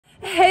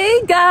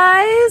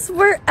guys,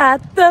 we're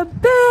at the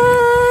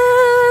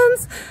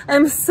bins.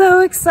 I'm so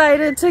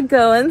excited to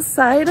go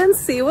inside and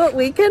see what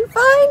we can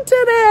find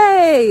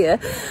today.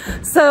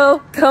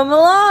 So come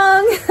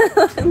along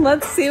and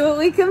let's see what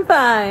we can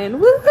find.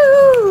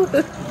 Woohoo!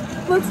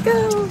 Let's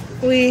go.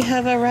 We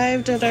have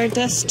arrived at our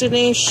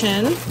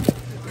destination.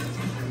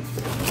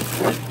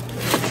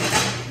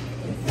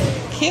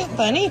 Cute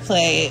bunny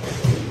plate.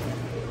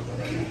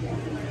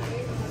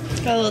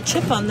 Got a little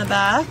chip on the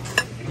back.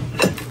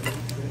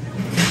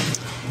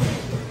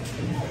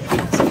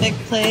 It's a big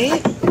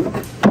plate.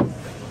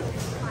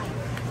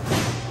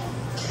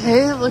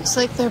 Okay, it looks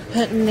like they're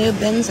putting new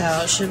bins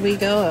out. Should we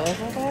go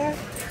over there?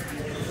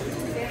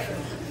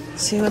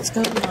 See what's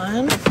going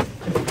on?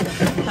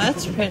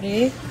 That's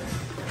pretty.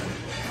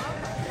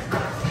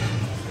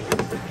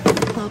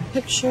 Little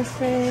picture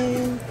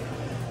frame.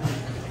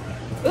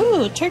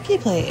 Ooh, turkey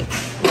plate.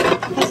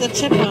 Has a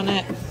chip on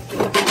it.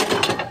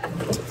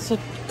 It's a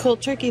cool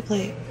turkey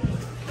plate.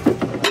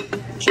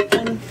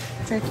 Chicken,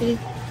 turkey.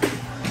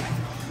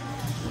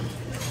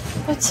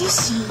 What's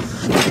this?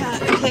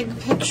 Cat pig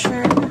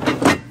picture.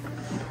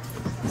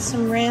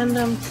 Some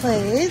random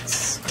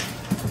plates.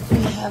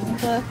 We have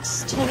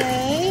books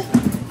today.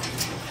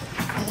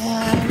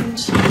 And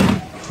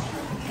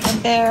a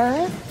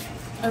bear.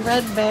 A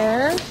red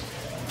bear. A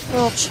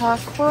little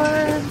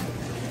chalkboard.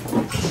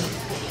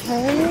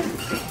 Okay.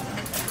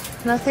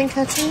 Nothing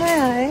catching my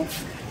eye.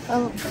 A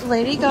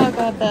Lady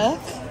Gaga book.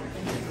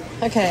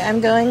 Okay, I'm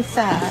going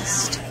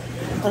fast.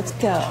 Let's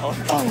go.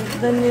 Oh,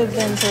 the new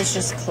bins is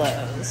just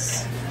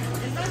closed.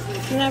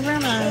 Never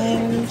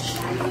mind.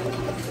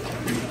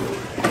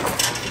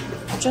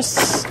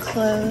 Just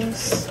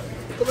close.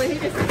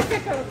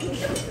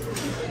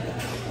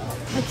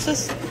 What's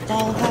this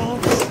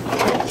dollhouse?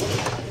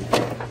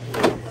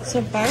 It's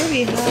a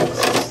Barbie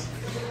house.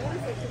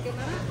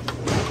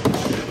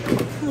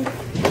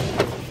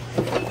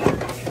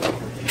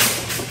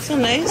 It's a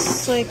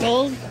nice, like,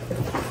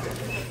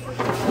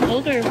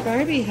 older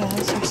Barbie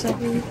house or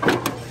something.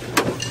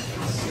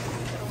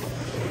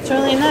 It's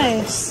really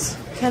nice.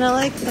 Kind of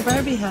like the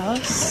Barbie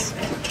house.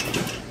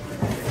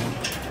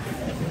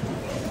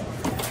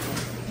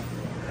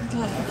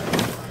 Got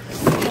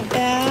a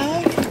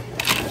bag.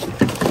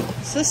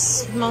 What's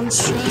this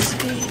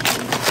monstrosity?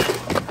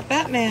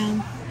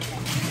 Batman.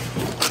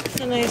 It's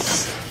a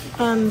nice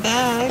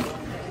bag.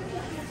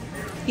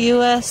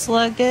 U.S.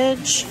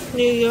 luggage,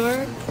 New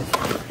York.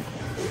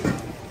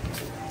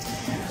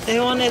 They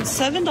wanted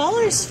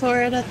 $7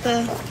 for it at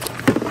the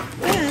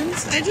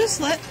bins. I just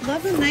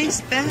love a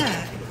nice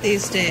bag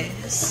these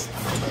days.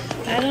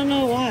 I don't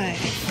know why.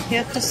 You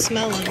have to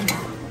smell them.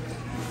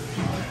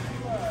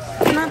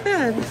 Not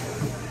bad.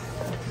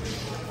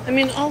 I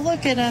mean, I'll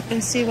look it up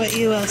and see what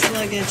U.S.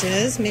 luggage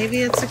is.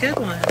 Maybe it's a good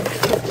one.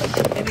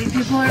 Maybe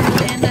people are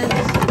into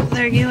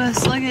their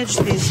U.S. luggage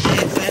these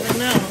days. I don't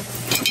know.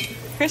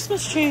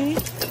 Christmas tree.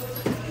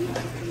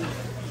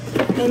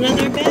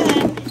 Another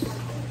bin.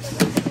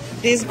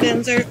 These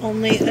bins are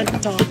only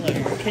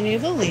 $1. Can you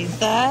believe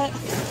that?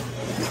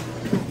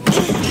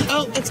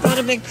 Oh, it's got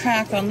a big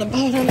crack on the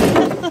bottom.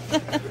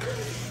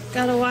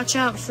 Gotta watch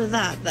out for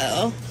that,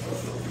 though.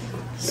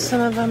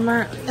 Some of them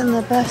aren't in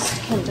the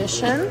best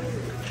condition.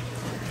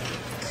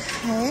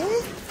 Okay.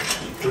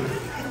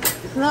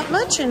 Not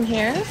much in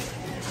here.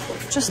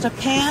 Just a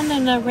pan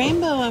and a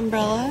rainbow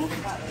umbrella.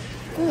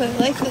 Ooh, I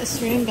like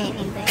this rainbow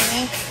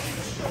umbrella.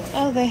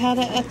 Oh, they had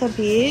it at the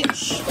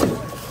beach.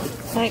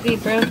 Might be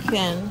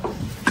broken.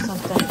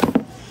 Something.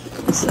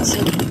 This is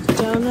a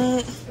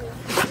donut.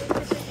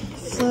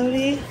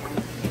 Floaty.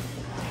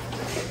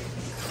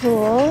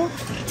 Cool.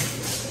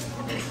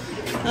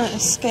 A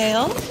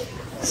scale.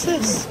 What's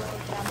this?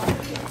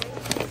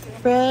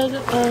 Bread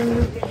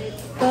and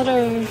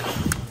butter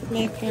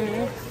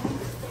maker.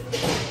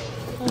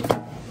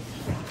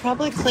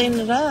 Probably clean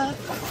it up.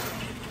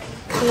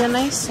 Be a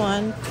nice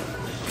one.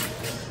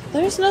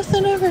 There's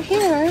nothing over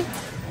here.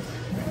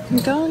 I'm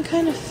going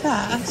kind of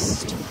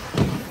fast.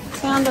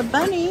 Found a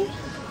bunny.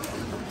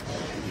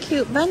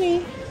 Cute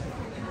bunny.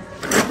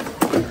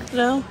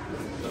 No.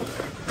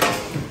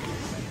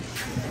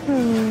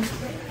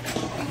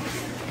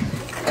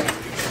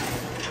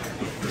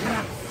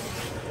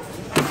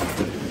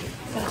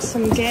 Got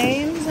some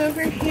games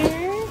over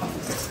here.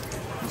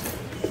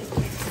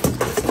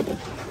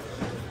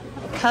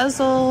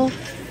 Puzzle.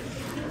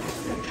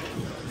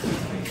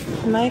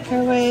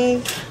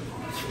 Microwave.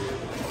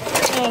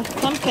 Oh,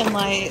 pumpkin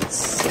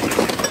lights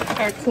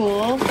are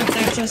cool, but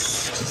they're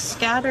just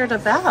scattered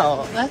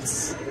about.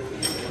 That's...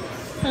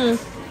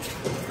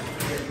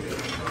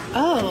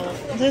 Oh,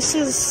 this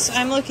is...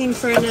 I'm looking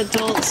for an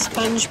adult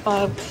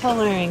SpongeBob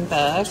coloring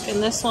book,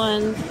 and this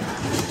one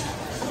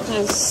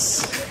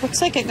is...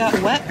 Looks like it got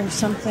wet or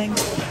something.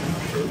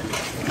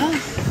 Oh.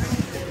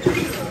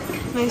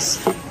 Nice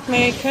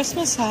Merry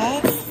Christmas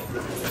hat.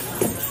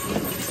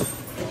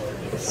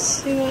 Let's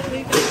see what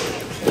we got.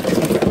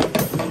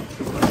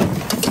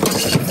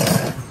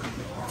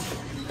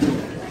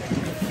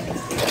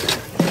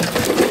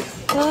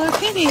 Hello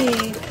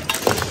Kitty.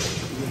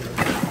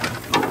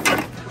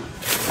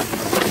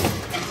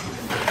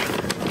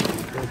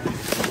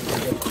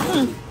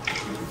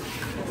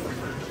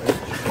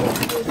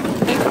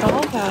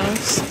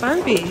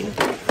 Barbie.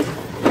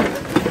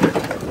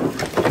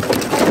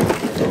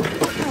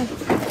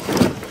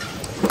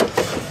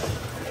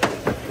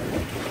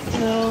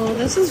 Oh,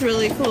 this is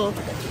really cool.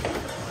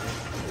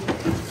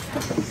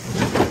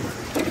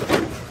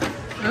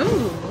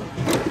 Oh.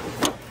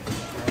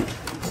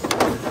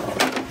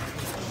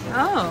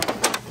 Oh.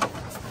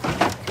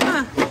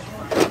 Huh.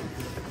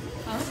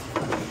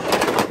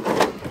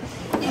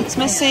 It's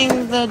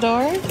missing the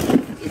door?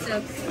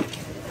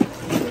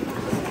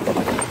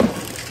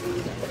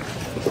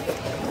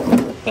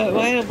 But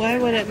why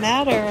would it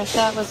matter if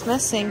that was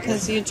missing?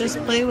 Because you just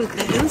play with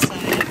the inside.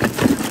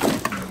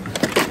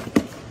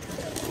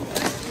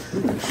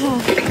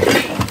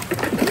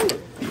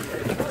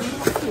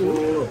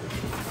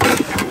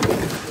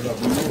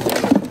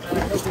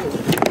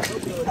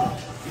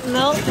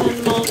 Melt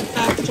and Mold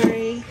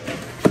Factory.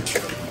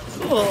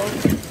 Cool.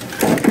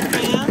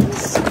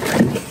 Crayons.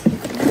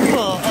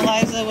 Cool.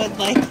 Eliza would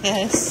like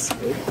this.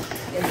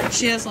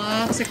 She has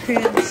lots of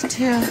crayons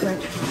too.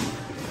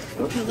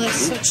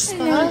 Let's switch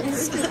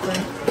spots.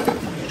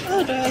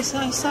 Oh, I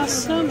saw a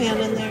snowman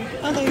in there.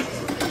 Oh,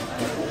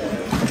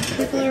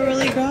 people are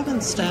really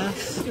grabbing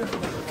stuff.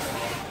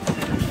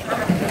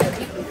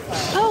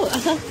 Oh,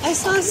 I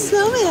saw a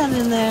snowman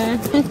in there.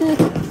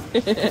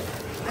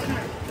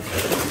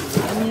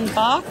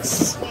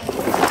 Box.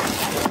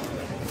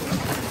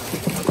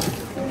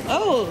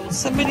 Oh,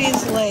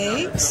 somebody's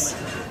legs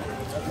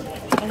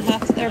and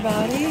half their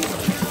body.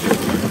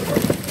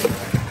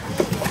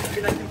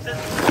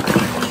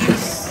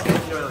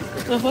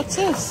 Oh, what's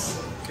this?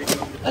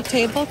 A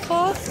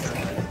tablecloth?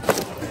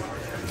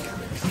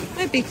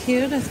 Might be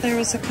cute if there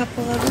was a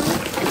couple of them.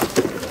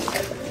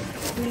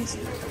 Nice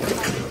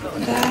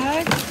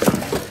bag.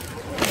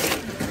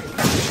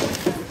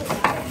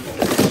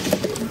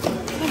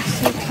 Oh,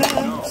 some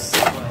cups.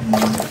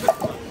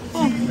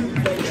 Oh.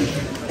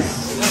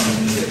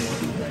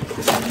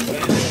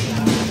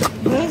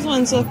 Those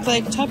ones look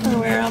like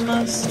Tupperware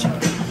almost.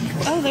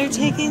 Oh, they're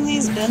taking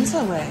these bins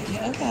away.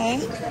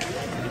 Okay.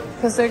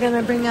 Because they're going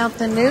to bring out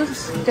the new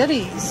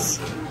goodies.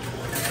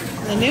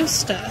 The new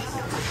stuff.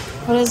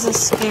 What is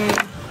this scary?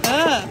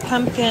 Ah,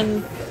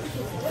 pumpkin.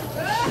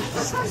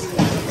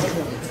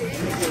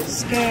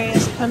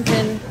 Scariest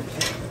pumpkin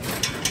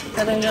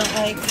that I don't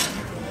like.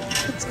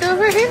 Let's go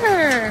over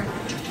here.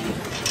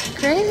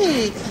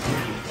 Great.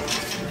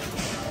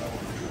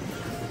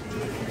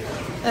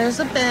 There's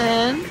a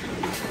bin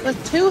with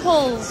 2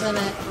 holes in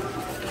it.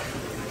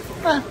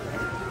 Huh.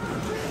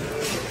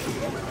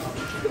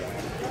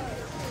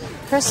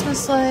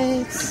 Christmas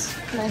lights,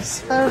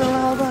 nice photo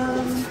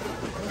album.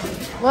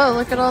 Whoa,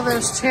 look at all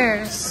those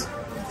chairs.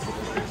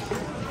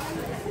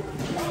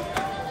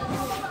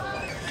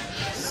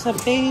 It's a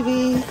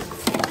baby.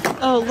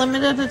 Oh,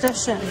 limited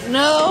edition.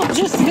 No,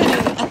 just kidding.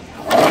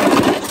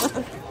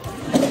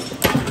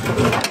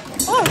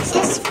 Oh, it's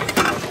this.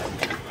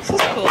 This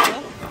is cool.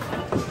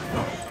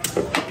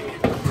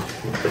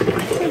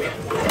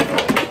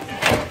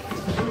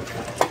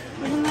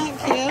 Isn't that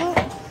cute?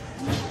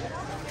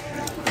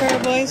 For a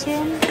boys'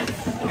 room?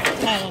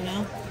 I don't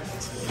know.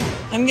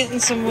 I'm getting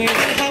some weird.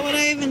 How would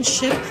I even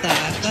ship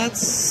that?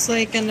 That's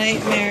like a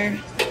nightmare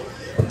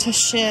to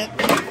ship.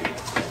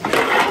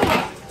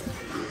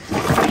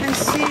 I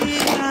see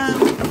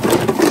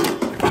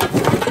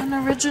an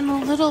original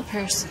little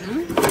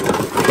person.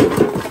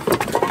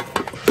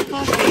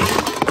 Coffee.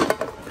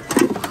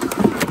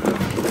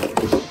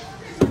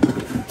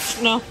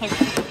 No,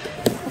 okay.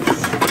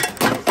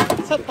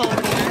 Football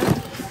player.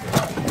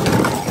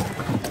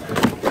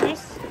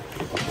 There's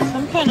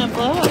some kind of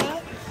blow up.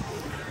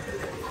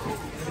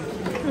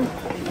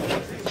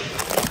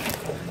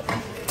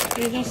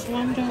 You just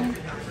wonder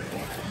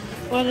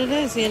what it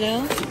is, you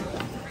know?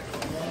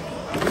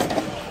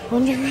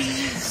 Wonder what it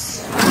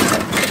is.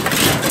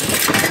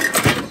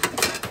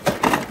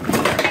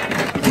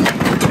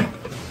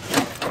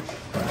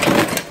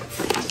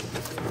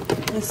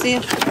 Let's see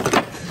if...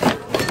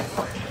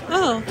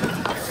 Oh!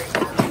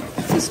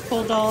 This is a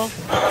cool doll.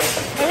 I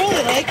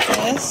really like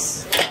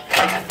this.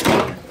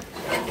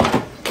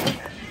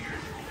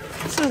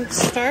 It's a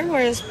Star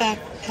Wars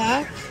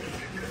backpack.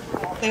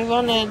 They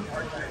wanted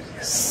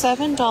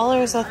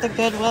 $7 at the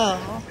Goodwill.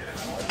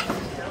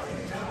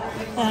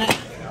 And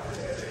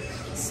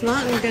it's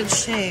not in good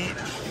shape.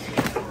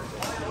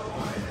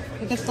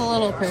 Look at the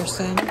little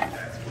person.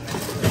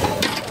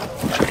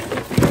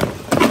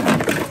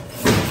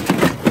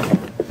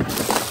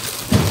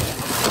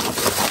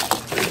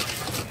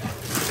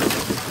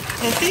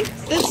 I think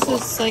this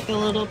is like a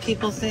little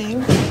people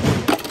thing.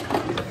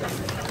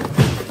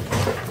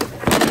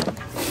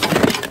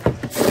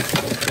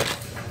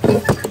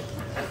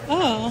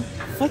 Oh,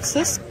 what's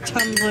this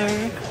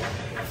tumbler?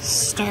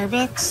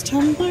 Starbucks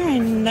tumbler? I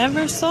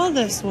never saw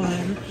this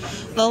one.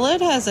 The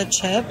lid has a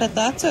chip, but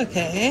that's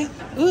okay.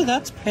 Ooh,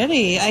 that's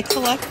pretty. I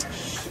collect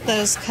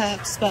those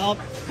cups, but I'll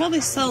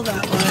probably sell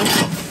that one.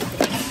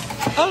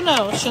 Oh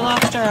no, she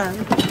lost her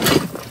arm.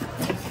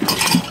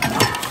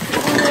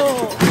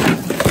 Oh.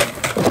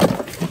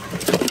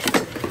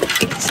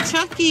 It's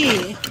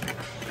Chucky.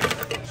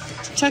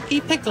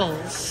 Chucky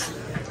pickles.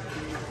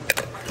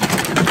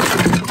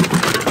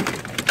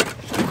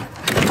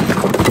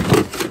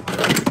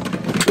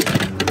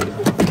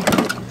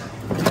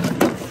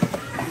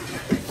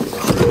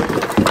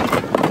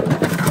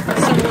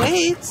 Some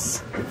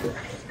weights.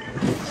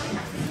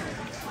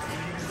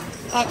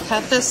 That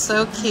cup is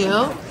so cute.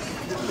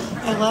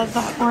 I love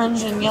that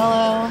orange and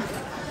yellow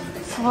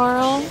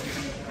floral.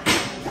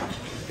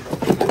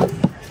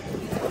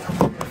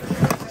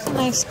 It's a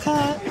nice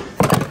cut.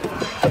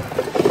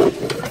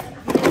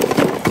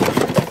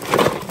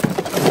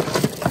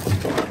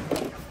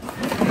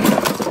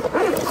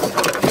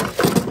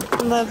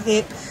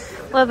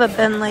 Love a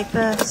bin like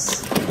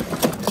this.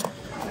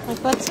 Like,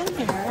 what's in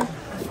here?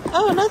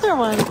 Oh, another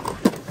one.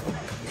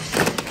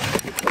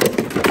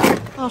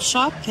 Oh,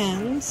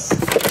 Shopkins.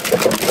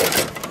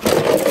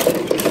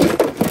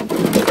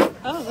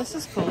 Oh, this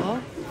is cool.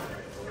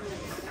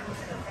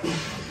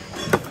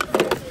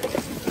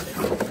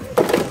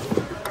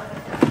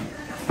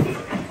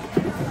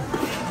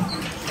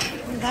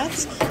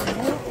 That's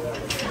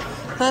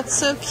cute. That's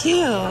so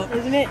cute.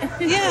 Isn't it?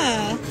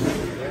 Yeah.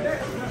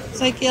 It's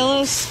like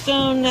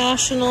Yellowstone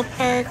National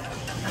Park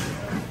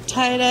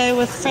tie-dye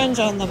with fringe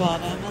on the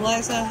bottom.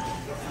 Eliza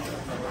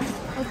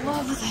would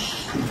love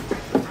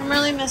that. I'm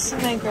really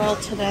missing my girl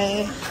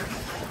today.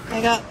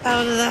 I got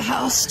out of the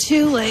house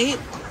too late.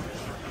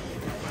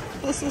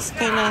 This is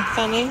kind of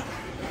funny.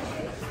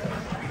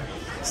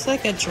 It's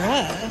like a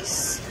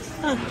dress.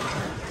 Huh.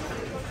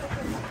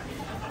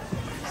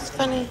 It's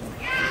funny.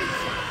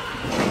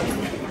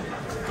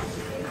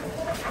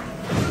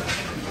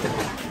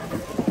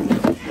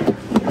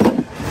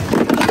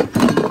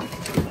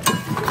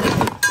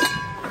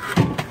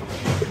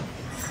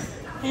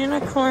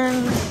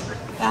 Unicorn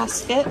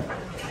basket.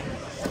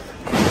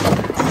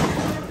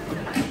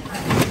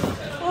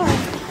 Oh,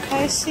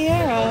 High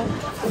Sierra.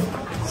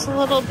 It's a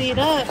little beat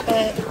up,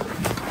 but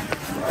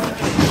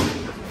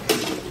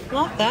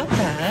not that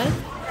bad.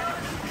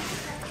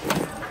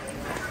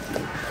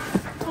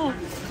 Oh,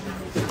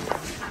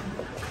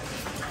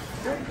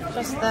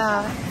 just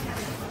that.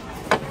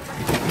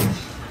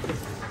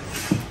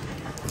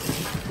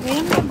 Me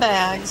and my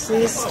bags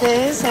these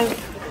days,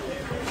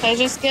 I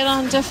just get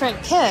on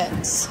different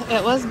kicks.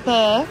 It was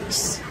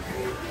books.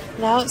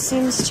 Now it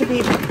seems to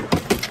be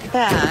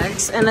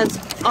bags, and it's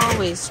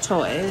always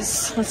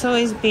toys. It's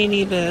always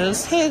Beanie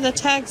Boos. Hey, the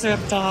tag's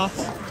ripped off.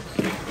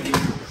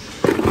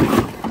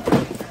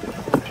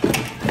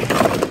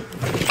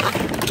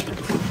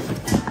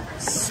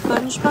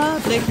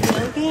 SpongeBob, Big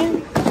Deal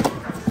Game.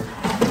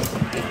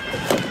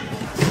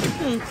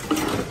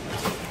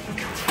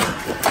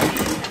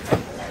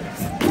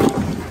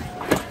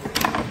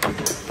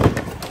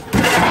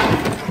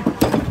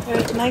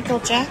 Michael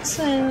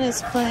Jackson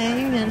is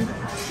playing, and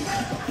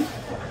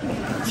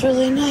it's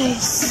really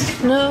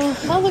nice. No,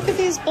 oh, look at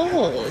these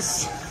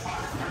bowls.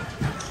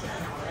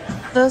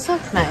 Those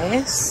look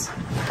nice.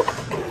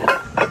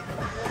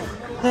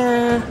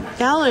 They're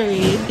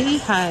gallery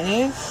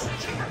beehive.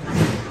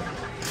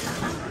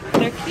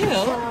 They're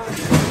cute.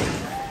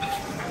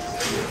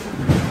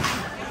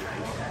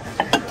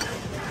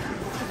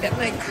 Get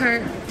my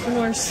cart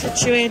more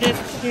situated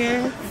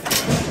here.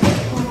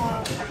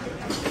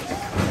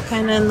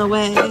 Kind of in the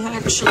way,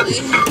 actually.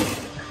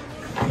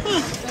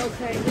 Huh.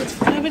 Okay.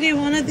 Nobody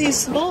wanted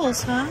these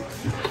bowls, huh?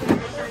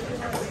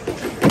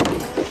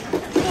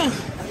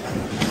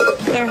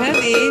 They're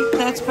heavy.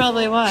 That's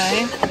probably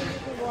why.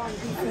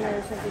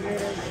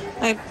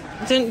 I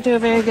didn't do a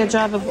very good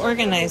job of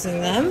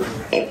organizing them.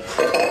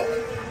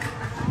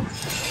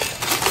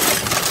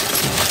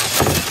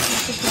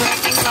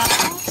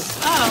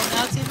 Oh,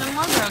 now it's even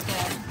more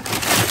broken.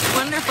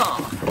 Wonderful.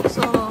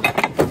 So,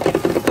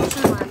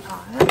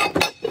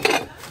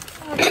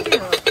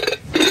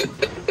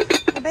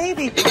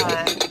 baby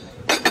pot.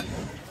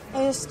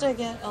 I used to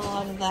get a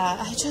lot of that.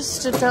 I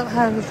just don't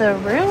have the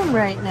room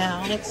right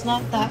now. It's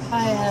not that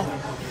high a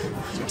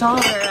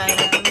dollar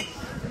item,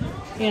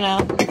 you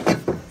know.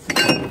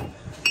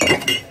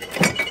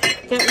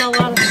 Getting a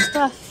lot of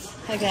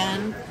stuff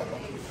again.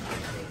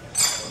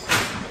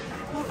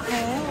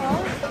 Okay,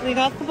 well, we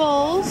got the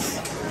bowls.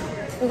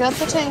 We got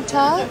the tank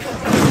top.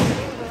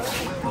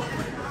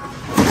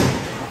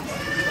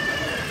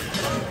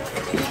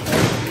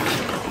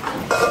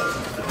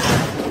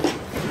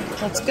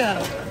 Let's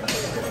go.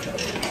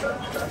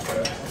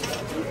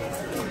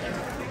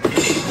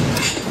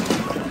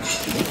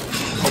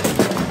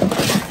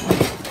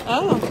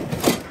 Oh.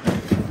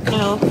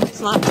 No, it's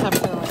not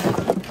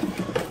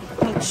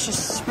Tupperware. It's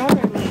just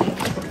Rubbermaid.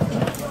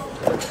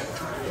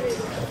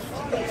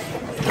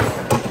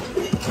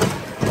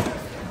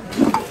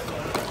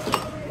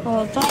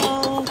 Little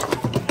doll.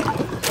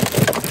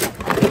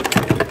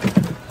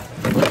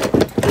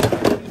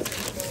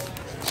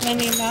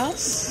 Minnie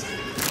Mouse.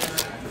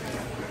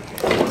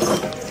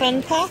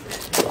 Fun pack.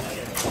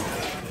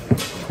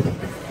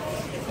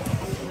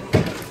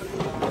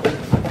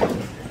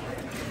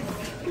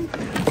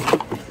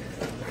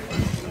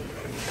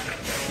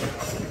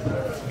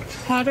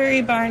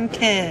 Pottery Barn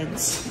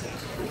Kids.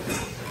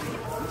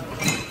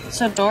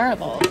 just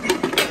adorable.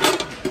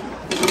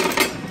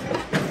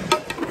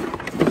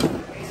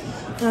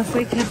 Now if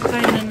we could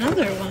find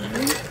another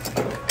one.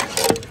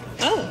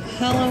 Oh,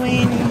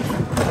 Halloween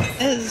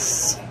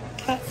is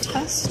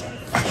cat-tastic.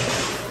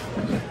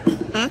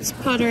 That's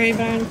Pottery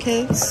Barn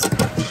Kids.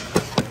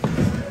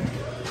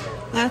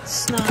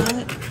 That's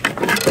not.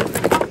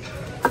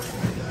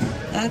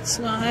 That's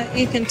not.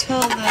 You can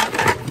tell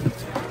that.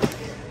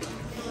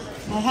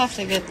 I have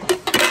to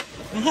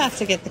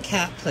get the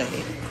cat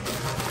plate.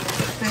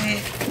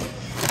 Right?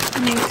 I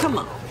mean, come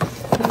on.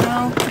 You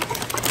know?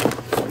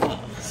 Oh,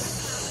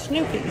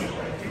 Snoopy.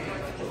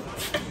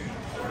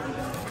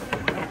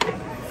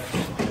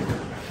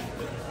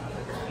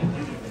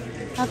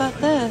 How about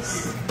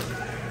this?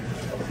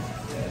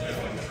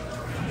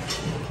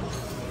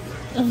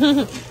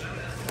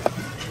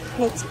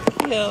 That's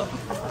cute.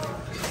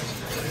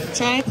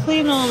 Dry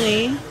clean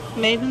only,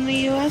 made in the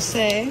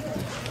USA.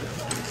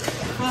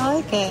 I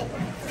like it.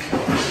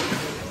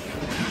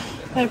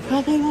 I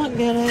probably won't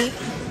get it.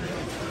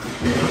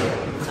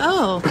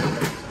 Oh.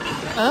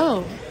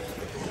 Oh.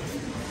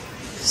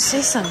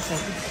 See something.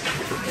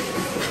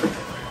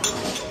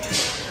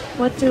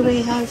 What do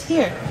we have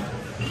here?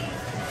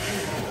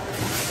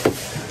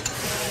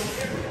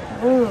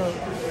 Ooh.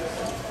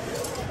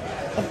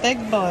 A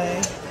big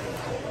boy.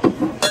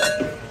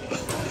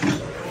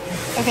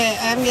 Okay,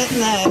 I'm getting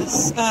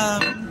this.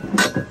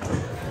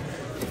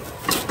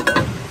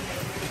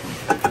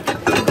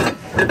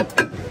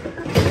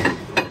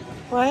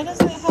 Why does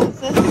it have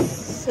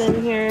this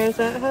in here? Is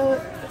that how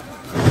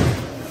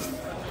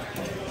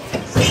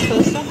it's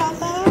supposed to have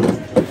that?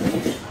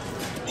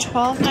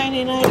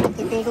 $12.99 at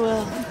the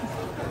Goodwill.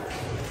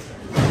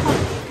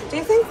 Huh. Do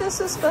you think this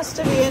is supposed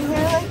to be in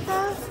here like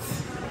that?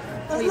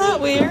 Isn't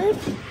that weird?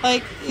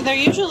 Like, they're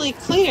usually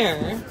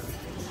clear.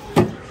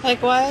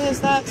 Like, why is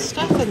that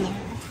stuck in there?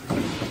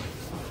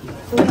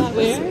 Isn't that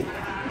weird?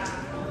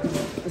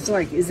 It's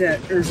like,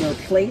 there's a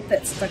plate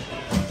that's stuck?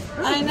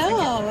 I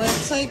know,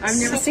 it's like... I've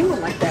never seen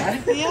one like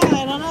that. Yeah,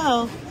 I don't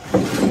know.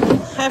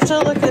 I have to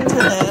look into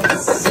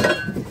this.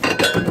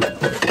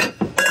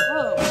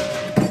 Oh,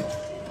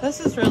 this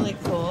is really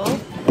cool.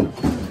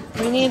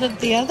 We needed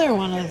the other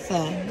one, I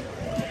think.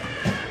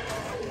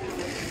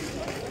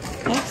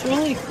 That's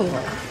really cool.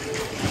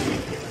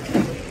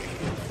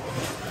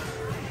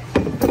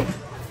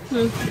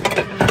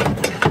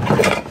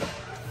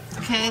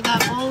 Okay,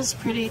 that bowl's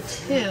pretty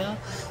too.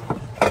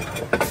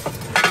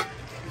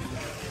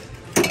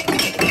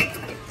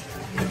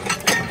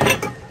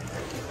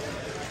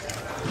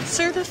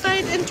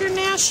 Certified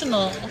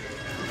International.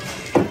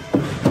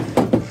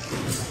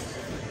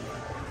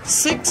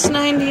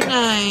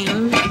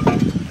 $6.99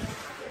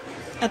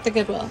 at the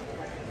Goodwill.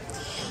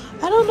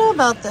 I don't know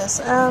about this.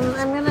 I'm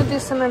gonna do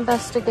some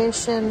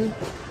investigation.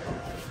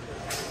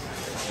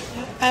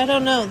 I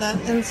don't know. That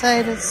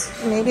inside is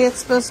maybe it's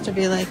supposed to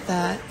be like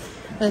that,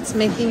 but it's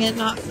making it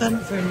not fun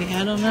for me.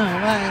 I don't know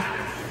why.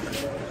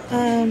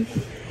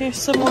 Here's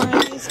some more of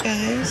these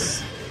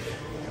guys.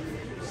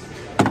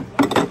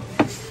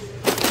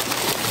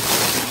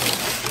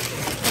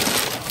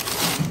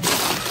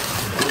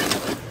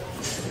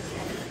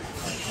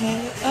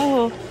 Okay.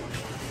 Oh,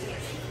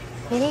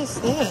 what is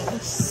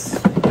this?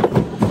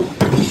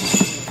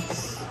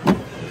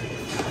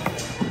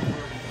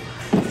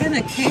 What kind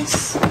of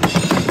case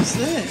is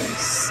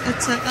this?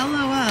 It's a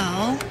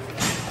LOL.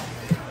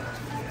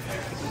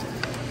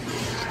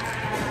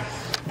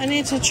 I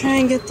need to try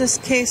and get this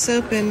case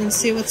open and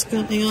see what's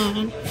going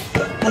on,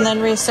 and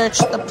then research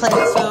the plate,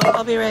 so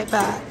I'll be right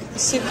back. The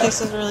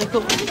suitcase is really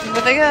cool.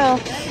 There they go.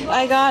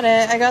 I got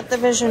it. I got the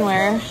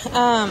Visionware.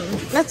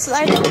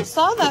 I never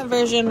saw that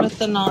version with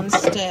the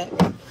non-stick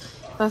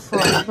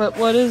before, but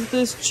what is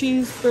this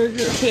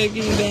cheeseburger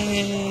piggy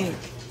bank?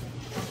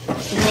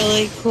 It's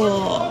really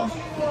cool.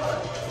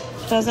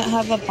 It doesn't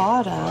have a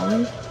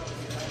bottom,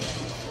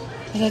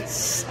 but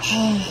it's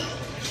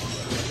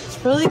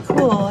really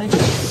cool.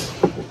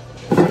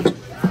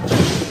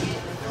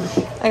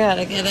 I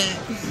gotta get it.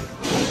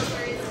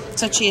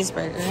 It's a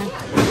cheeseburger.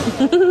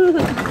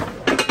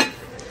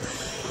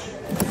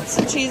 It's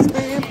a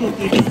cheeseburger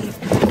piggy bank.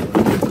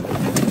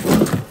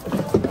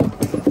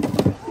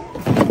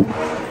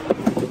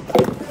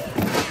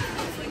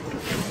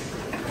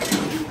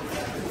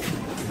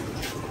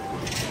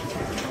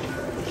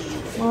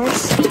 More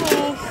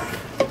stuff.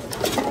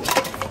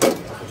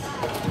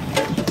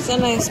 It's a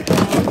nice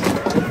bag.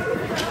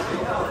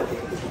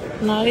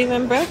 Not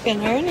even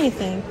broken or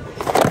anything.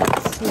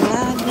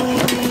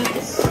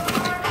 Magnets.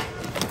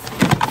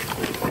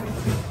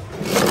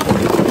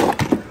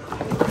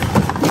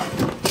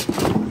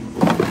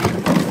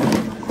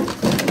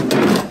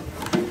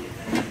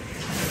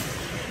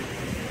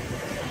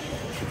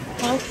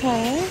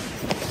 Okay.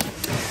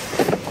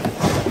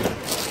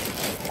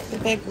 The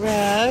big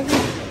rug.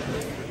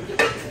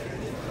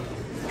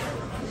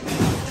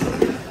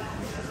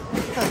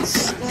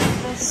 Let's go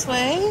this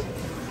way.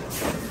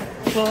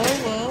 Whoa,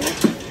 whoa.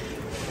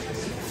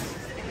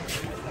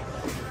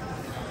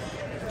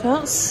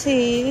 Don't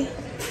see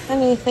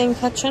anything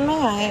catching my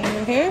eye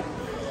over here.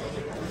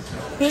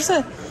 Here's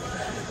a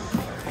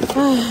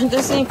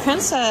Disney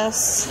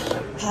princess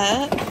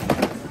pet.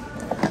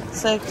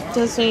 It's like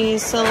Disney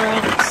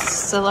Cinderella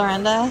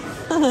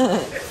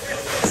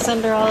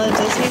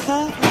Disney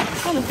pet.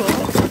 Kind of cool.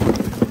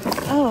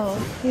 Oh,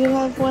 you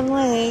have one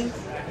leg.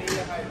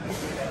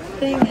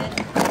 Dang it.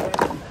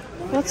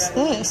 What's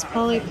this?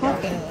 Polly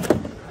Pocket.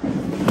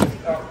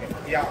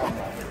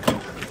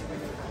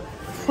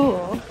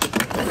 Cool.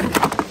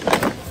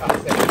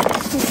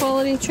 Some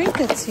quality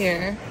trinkets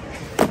here.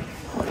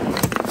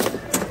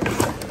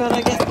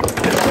 Gotta get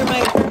through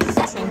my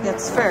first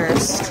trinkets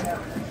first.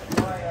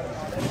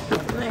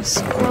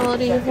 Nice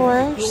quality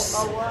horse.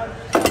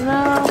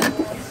 No.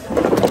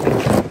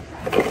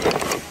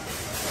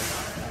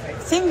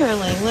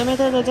 Fingerling,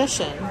 limited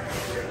edition.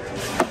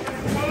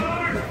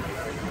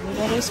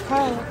 Everybody's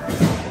cart.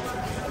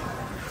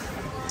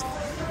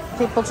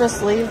 People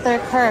just leave their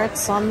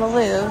carts on the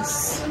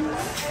loose.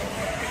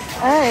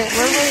 Alright,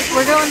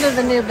 we're going to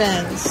the new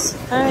bins.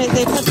 Alright,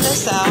 they put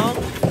this out.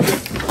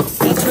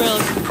 That's a real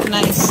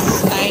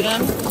nice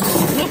item.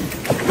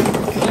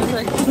 There's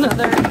like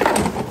another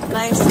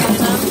nice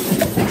item.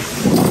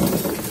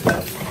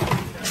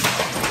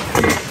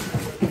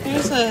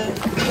 Here's a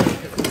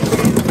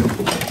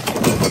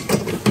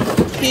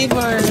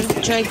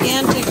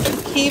gigantic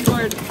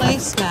keyboard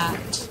placemat.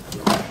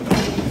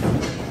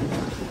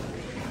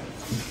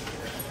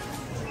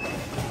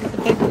 With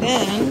a big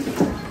bin.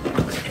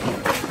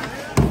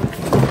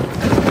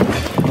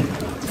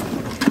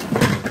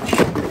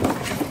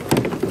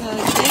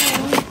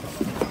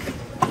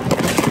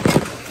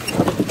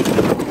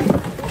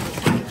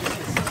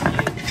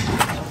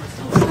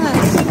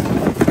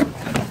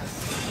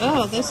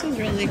 Oh, this is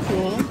really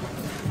cool.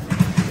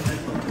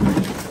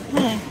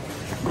 Huh.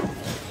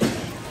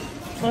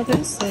 What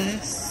is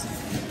this?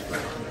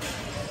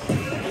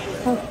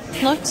 Oh,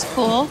 looks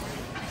cool.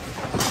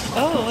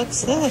 Oh,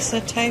 what's this?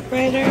 A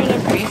typewriter and a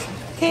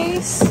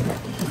briefcase?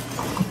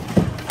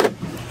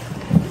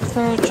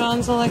 For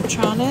John's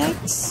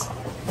Electronics?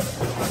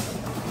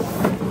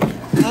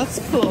 That's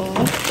cool.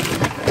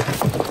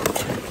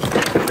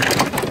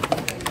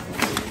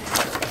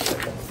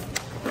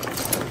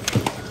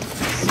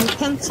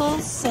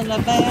 Pencils and a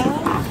bag.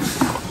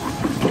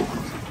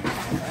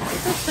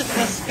 Let's put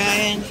this guy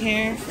in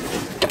here.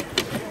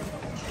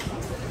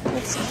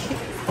 That's cute.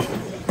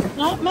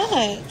 Not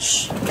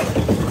much.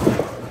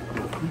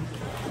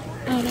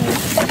 Oh no.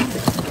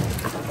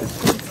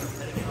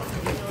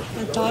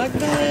 A dog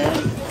bed.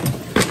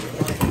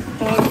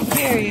 Dog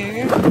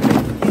carrier.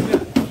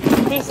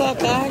 There's that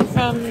bag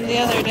from the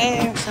other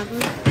day or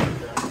something.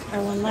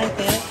 Or one like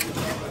it.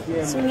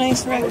 Some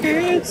nice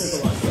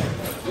records.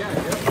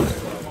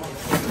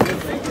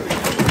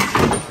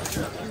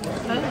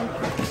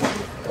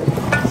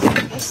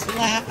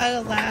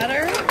 A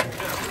ladder.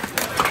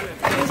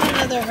 Here's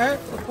another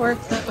artwork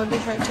that would be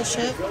hard to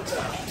ship.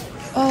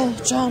 Oh,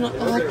 John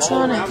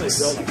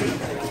Electronics.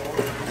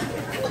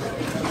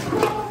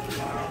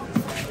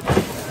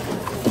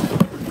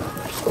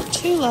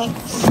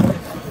 Tulips.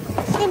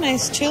 It's a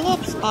nice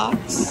tulips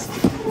box.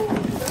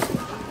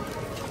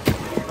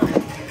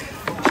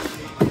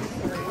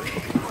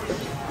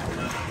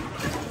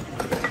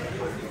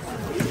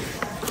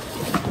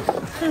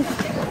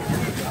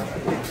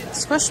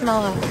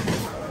 Squishmallow.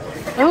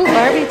 Oh,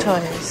 Barbie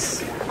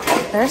toys.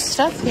 There's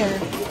stuff here.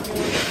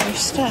 There's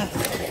stuff.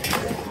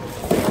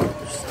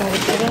 Just gotta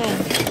get in.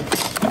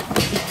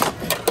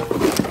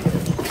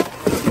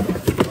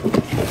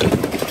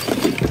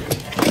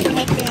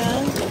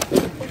 Headband.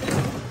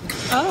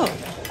 Oh.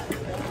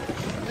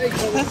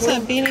 That's a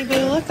Beanie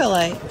Boo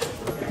lookalike.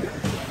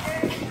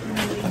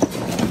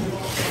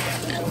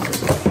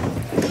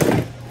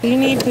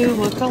 Beanie Boo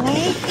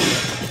lookalike?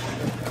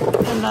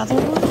 Another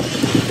one?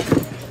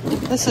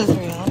 This is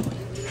real.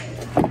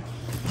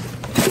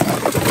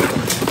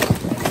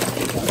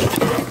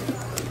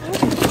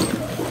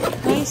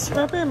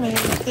 Rubbermaid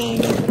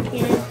thing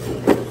here.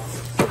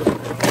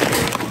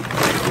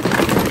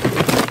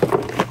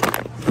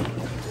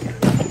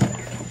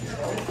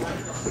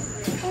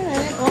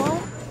 Alright, well,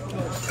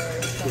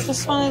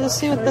 just wanted to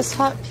see what this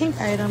hot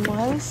pink item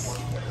was.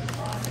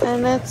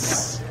 And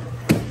it's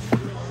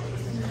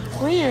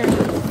weird.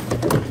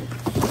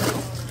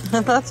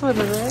 That's what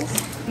it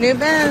is. New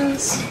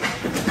bins.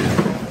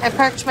 I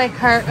parked my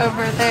cart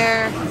over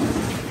there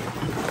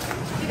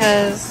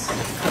because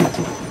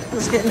it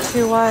was getting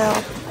too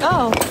wild.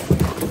 Oh,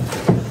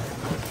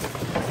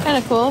 kind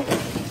of cool.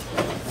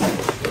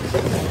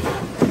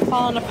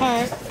 Falling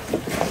apart.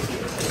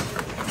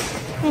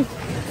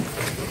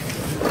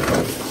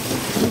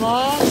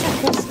 Lots of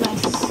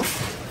Christmas.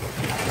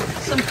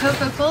 Some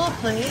Coca-Cola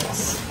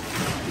plates.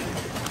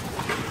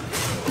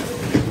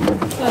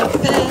 A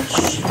fish.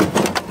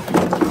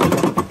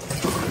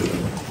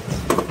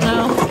 No,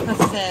 a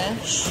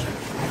fish.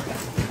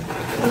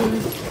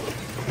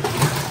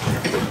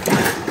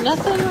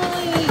 Nothing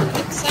really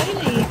exciting,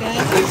 you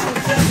guys.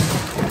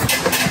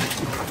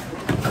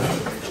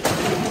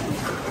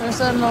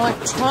 There's an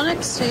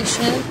electronics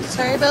station.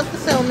 Sorry about the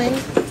filming.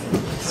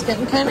 It's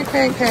getting kind of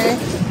cray-cray.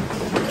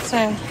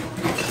 Sorry.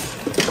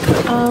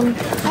 Oh.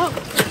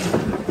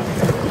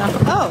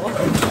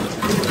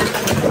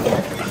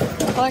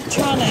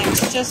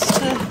 Electronics, just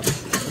to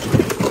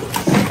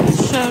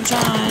show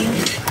John.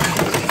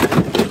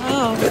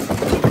 Oh.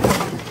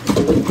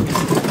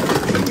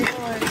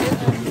 People are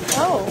getting...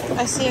 Oh,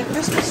 I see a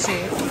Christmas tree.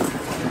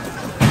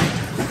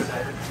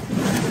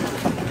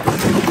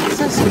 It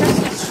says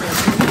Christmas tree.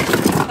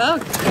 Oh,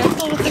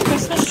 careful with the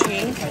Christmas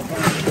tree.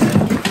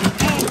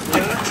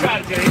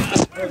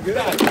 That's very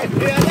good.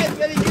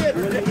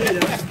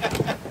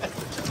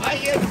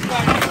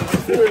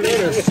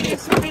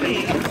 It's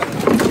pretty.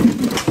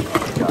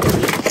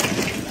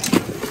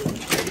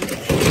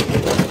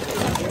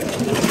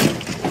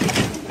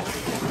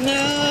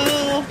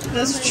 No,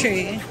 this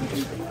tree.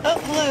 Oh,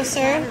 hello,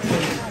 sir.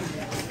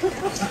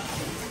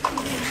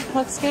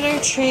 Let's get our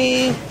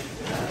tree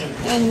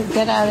and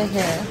get out of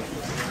here.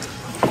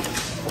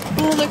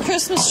 Well, the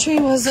Christmas tree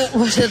wasn't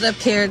what it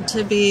appeared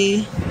to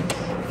be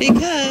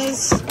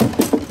because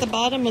the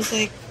bottom was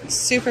like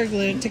super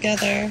glued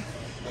together.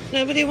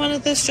 Nobody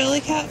wanted this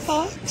Jellycat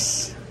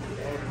fox?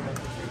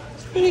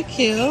 It's pretty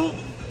cute.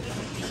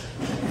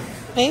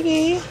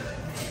 Maybe.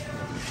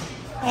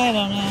 I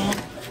don't know.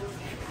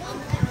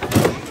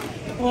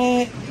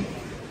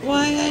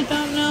 Why I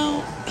don't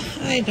know?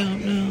 I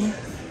don't know.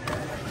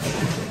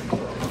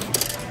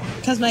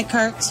 Because my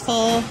cart's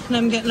full and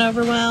I'm getting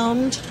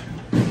overwhelmed.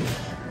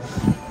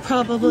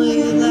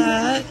 Probably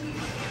that.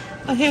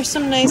 Oh, here's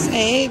some nice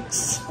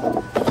eggs.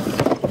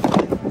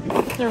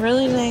 They're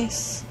really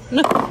nice.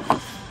 No.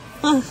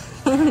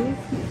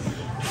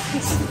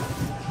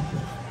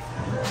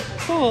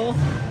 Cool.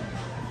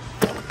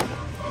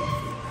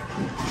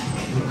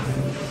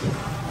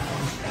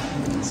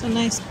 It's a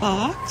nice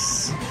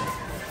box.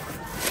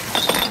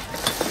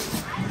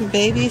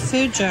 Baby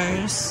food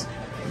jars.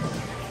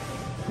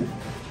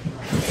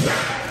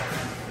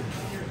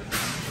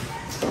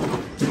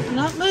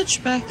 Not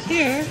much back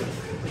here.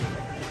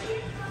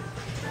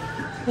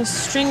 A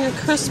string of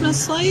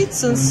Christmas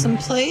lights and some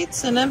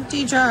plates and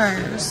empty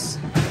jars.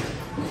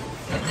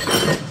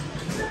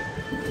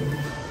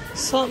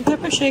 Salt and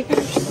pepper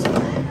shakers.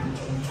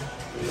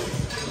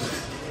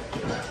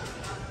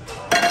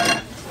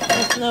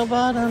 With no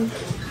bottom.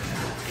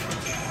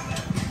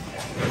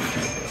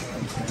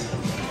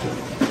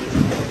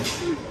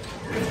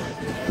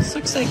 This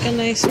looks like a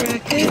nice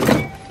racket.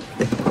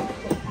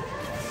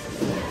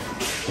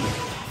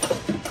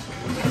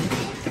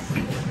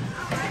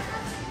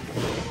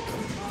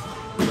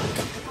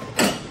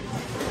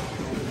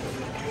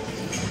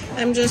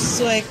 I'm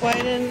just like, why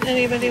didn't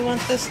anybody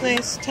want this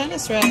nice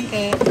tennis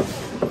racket?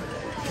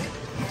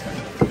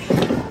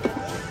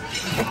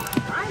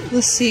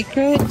 The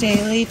Secret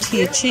Daily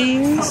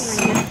Teachings.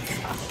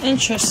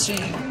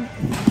 Interesting.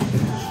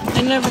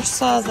 I never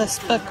saw this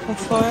book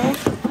before.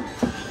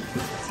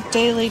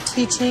 Daily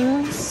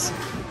Teachings.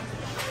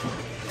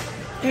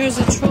 Here's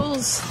a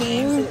Trolls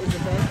thing.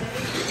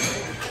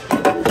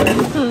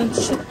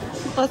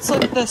 Let's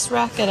look this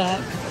racket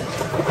up.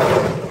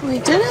 We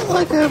didn't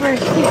look over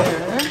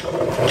here.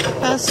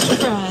 Best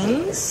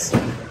Friends.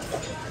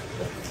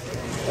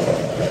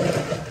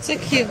 It's a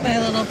cute My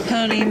Little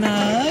Pony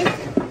mug.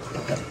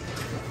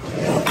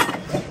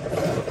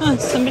 Oh,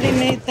 somebody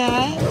made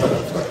that.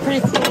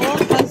 Pretty cool.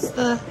 It has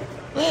the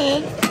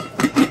lid.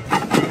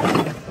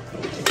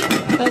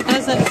 But it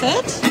doesn't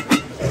fit?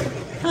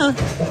 Huh.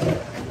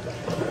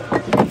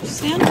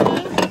 Santa.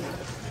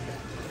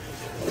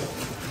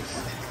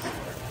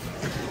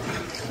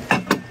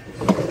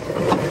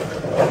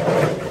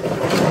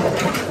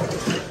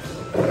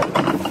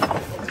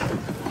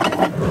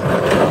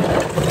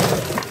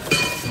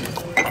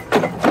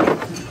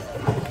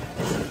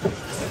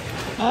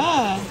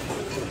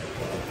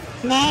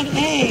 Mad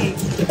egg.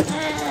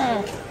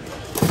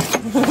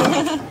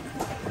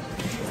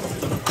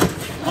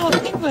 Oh,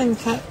 penguin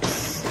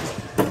cups.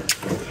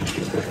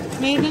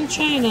 Made in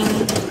China.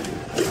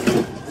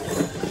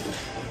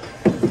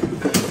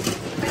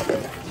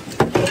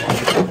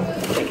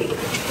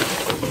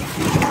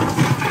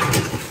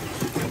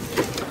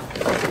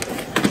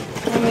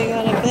 And we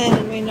got a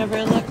bin. We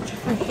never looked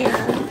for here.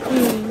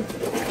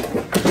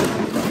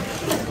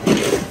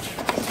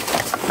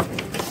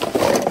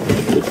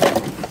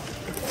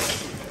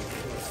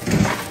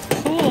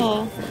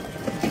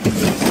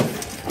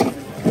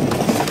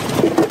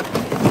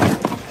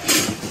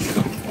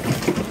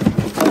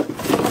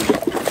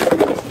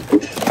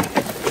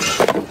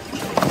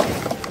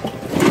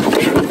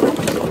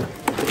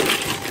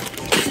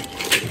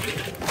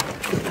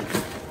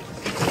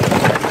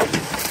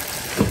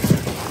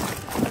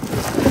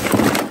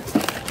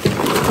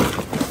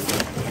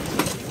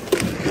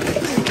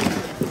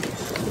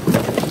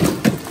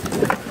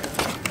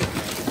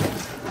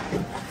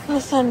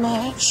 Nothing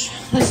much.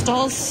 This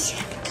doll's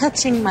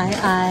catching my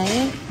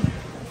eye.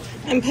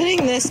 I'm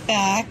putting this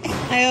back.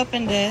 I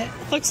opened it.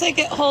 Looks like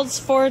it holds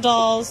 4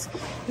 dolls.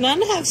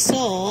 None have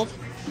sold.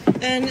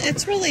 And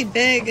it's really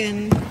big,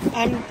 and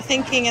I'm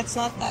thinking it's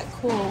not that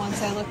cool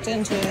once I looked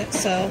into it.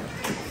 So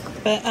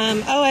But,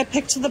 oh, I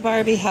picked the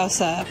Barbie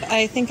house up.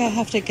 I think I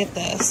have to get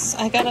this.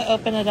 I gotta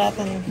open it up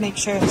and make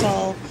sure it's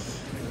all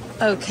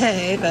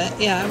okay.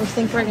 But yeah, I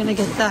think we're gonna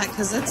get that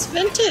because it's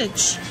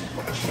vintage.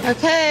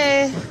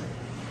 Okay.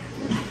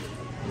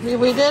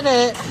 We did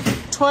it.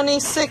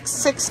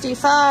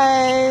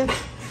 $26.65.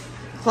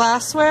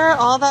 Glassware.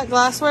 All that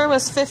glassware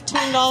was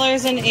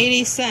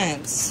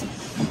 $15.80.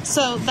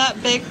 So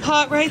that big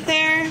pot right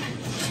there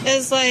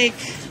is like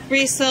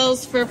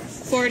resells for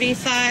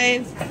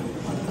 $45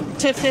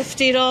 to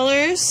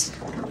 $50.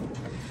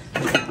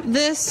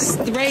 This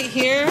right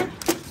here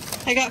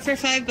I got for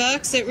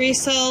 $5. It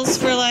resells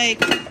for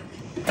like,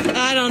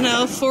 I don't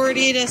know,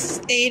 $40 to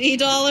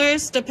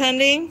 $80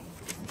 depending.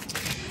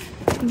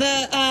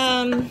 The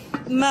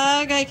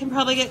mug I can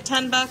probably get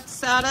 $10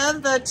 out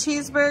of. The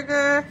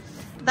cheeseburger,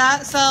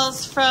 that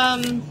sells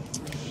from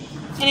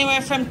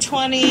anywhere from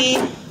 20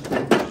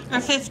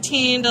 or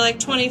 15 to like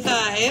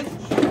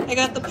 25. I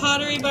got the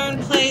Pottery Barn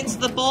plates,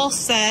 the bowl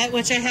set,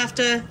 which I have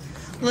to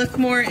look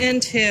more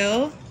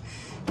into,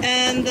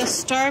 and the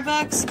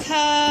Starbucks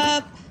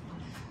cup,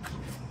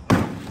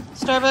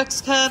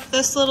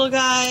 this little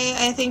guy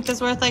I think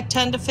is worth like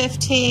 10 to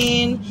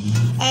 15.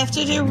 I have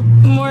to do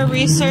more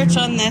research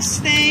on this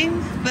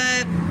thing,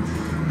 but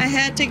I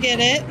had to get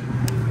it.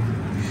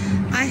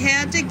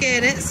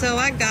 So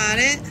I got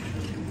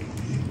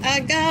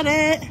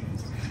it.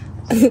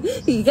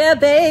 Yeah,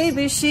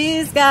 baby,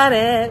 she's got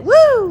it.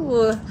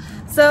 Woo!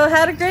 So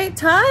had a great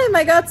time.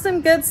 I got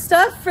some good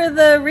stuff for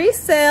the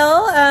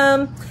resale.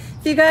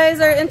 If you guys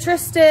are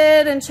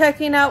interested in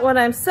checking out what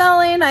I'm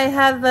selling, I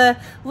have the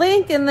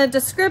link in the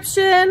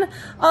description.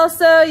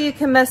 Also, you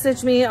can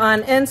message me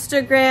on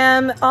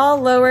Instagram,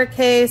 all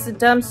lowercase,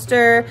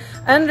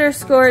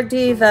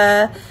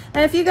 dumpster_diva.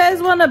 And if you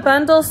guys want to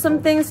bundle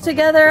some things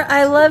together,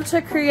 I love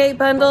to create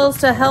bundles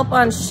to help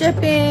on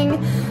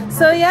shipping.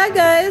 So yeah,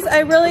 guys, I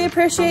really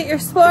appreciate your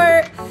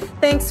support.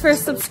 Thanks for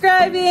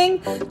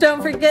subscribing.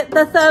 Don't forget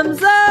the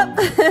thumbs up.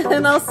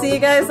 And I'll see you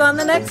guys on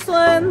the next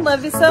one.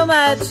 Love you so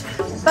much.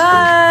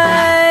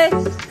 Bye.